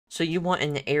So you want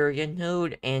an area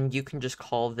node, and you can just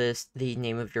call this the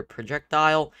name of your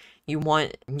projectile. You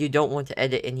don't want to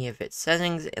edit any of its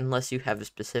settings unless you have a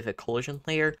specific collision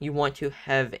layer. You want to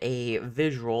have a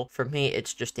visual. For me,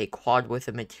 it's just a quad with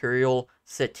a material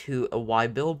set to a Y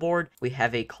billboard. We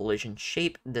have a collision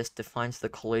shape. This defines the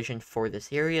collision for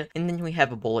this area. And then we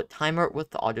have a bullet timer with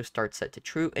the auto start set to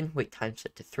true and wait time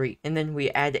set to 3. And then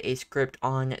we add a script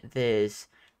on this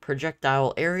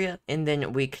projectile area, and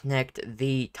then we connect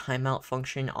the timeout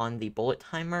function on the bullet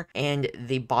timer and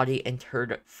the body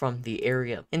entered from the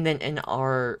area. And then in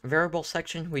our variable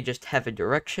section, we just have a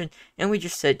direction, and we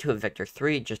just set it to a vector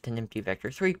 3, just an empty vector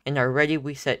 3. In our ready,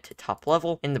 we set to top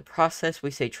level. In the process,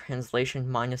 we say translation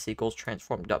minus equals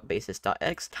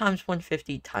transform.basis.x times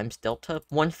 150 times delta.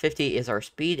 150 is our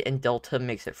speed, and delta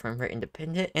makes it frame rate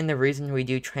independent. And the reason we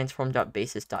do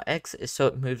transform.basis.x is so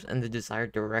it moves in the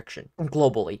desired direction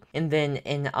globally. And then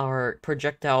in our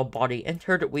projectile body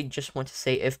entered, we just want to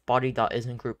say if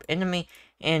body.isn't group enemy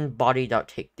and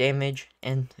body.take damage,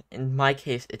 and in my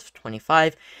case it's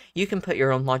 25. You can put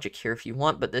your own logic here if you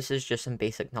want, but this is just some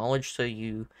basic knowledge so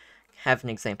you have an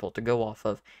example to go off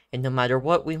of. And no matter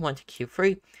what, we want to queue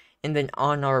free. And then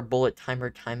on our bullet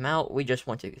timer timeout, we just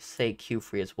want to say queue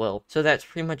free as well. So that's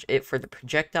pretty much it for the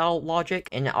projectile logic.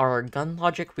 In our gun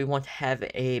logic, we want to have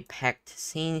a packed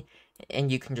scene,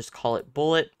 and you can just call it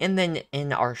bullet. And then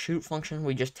in our shoot function,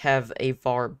 we just have a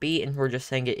var b, and we're just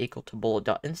saying it equal to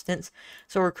bullet.instance.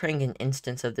 So we're creating an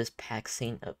instance of this pack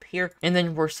scene up here, and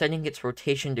then we're setting its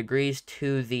rotation degrees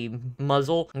to the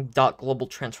muzzle.global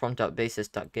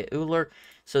transform.basis.getUller.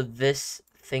 So this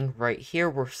thing right here,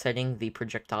 we're setting the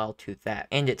projectile to that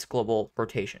and its global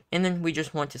rotation. And then we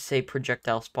just want to say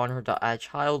projectile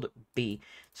spawner.addChild b.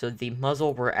 So the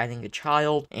muzzle, we're adding a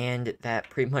child, and that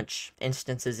pretty much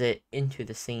instances it into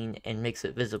the scene and makes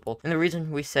it visible. And the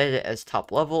reason we set it as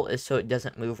top level is so it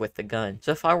doesn't move with the gun.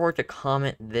 So if I were to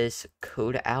comment this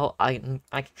code out, I can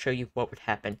show you what would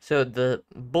happen. So the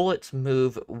bullets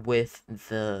move with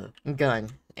the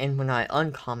gun, and when I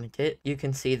uncomment it, you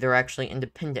can see they're actually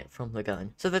independent from the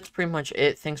gun. So that's pretty much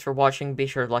it. Thanks for watching. Be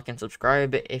sure to like and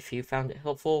subscribe if you found it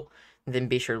helpful. Then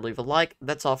be sure to leave a like.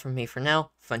 That's all from me for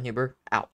now. Fun Noober, out.